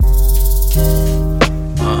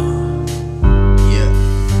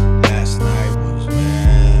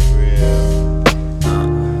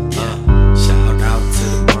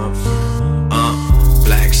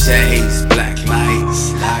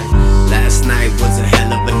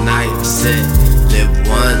night. I said, live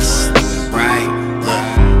once, right?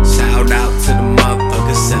 Look, shout out to the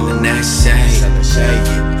motherfuckers selling that shade.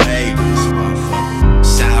 Getting paid with this motherfucker.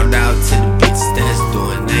 Shout out to the bitches that's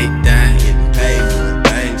doing they thing. Getting paid doing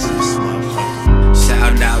things in this motherfucker.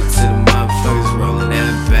 Shout out to the motherfuckers rolling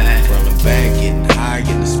that bag. Rolling back, getting high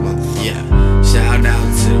in this motherfucker. Yeah. Shout out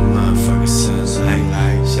to the motherfuckers sons like.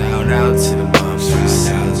 Shout out to the motherfuckers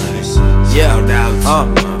sons like. Shout out to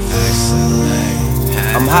the motherfuckers sons like.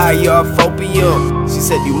 I'm high off opium. She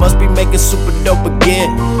said you must be making super dope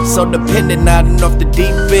again. So dependent, nodding off the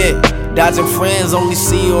deep end. Dodging friends, only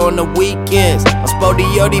see you on the weekends. I'm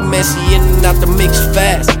Spodioti, man, she in and out the mix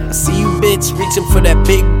fast. I see you bitch reaching for that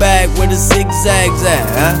big bag where the zigzags at,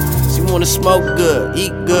 huh? She wanna smoke good,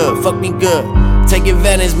 eat good, fuck me good. Take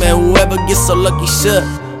advantage, man, whoever gets so lucky should.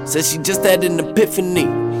 Said she just had an epiphany,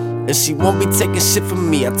 and she won't be taking shit from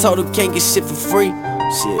me. I told her can't get shit for free.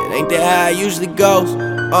 Shit, ain't that how it usually goes?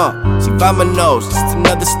 She by my nose, just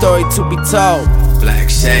another story to be told. Black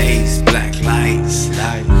shades, black lights.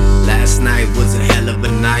 Last night was a hell of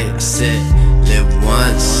a night. I said, live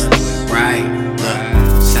once, right?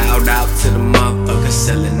 Look, shout out to the motherfuckers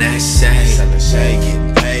selling that shade. Selling shade,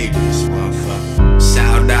 getting paid with this motherfucker.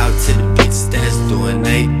 Shout out to the bitches that's doing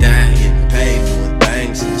they thing. Getting paid doing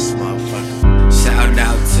things in this motherfucker. Shout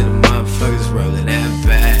out to the motherfuckers rolling that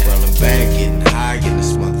bag. Rolling back, getting high in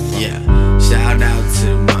this motherfucker. Yeah. Shout out to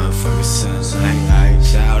the motherfuckers sons like.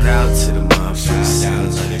 Shout out to the motherfuckers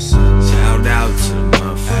sons like. Shout out to the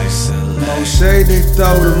motherfuckers sons like. More shade they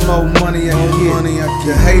throw, the more money I get.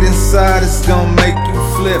 The hate inside is gon' make you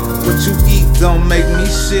flip. What you eat don't make me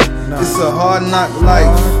shit. It's a hard knock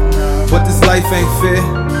life, but this life ain't fair.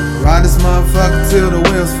 Ride this motherfucker till the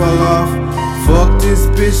wheels fall off. Fuck this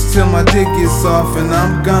bitch till my dick gets off and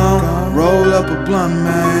I'm gone. Roll up a blunt,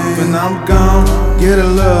 man, and I'm gone. Get a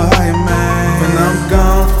little higher, man, and I'm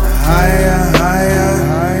gone. Higher, higher,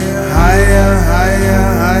 higher, higher, higher,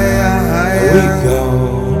 higher, higher. We go.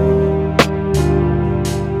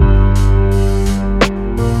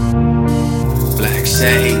 Black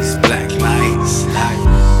shades, black lights.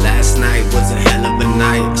 Last night was a hell of a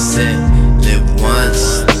night. I said, live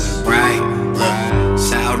once, right? Look,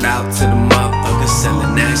 shout out to the motherfuckers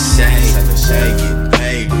selling that shade. Selling shade, getting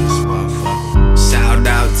paid with this motherfucker. Shout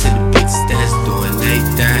out to the bitches that's doing they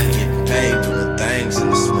thing. Getting paid doing things in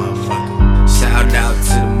this motherfucker. Shout out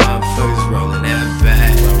to the motherfuckers rolling that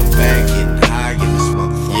bag. Rolling back, getting high in this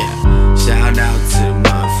motherfucker. Yeah. Shout out to the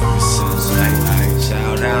motherfuckers sons like.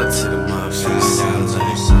 Shout out to the motherfuckers sons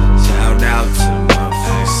like. Shout out to the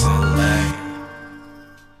motherfuckers sons like.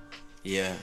 Yeah.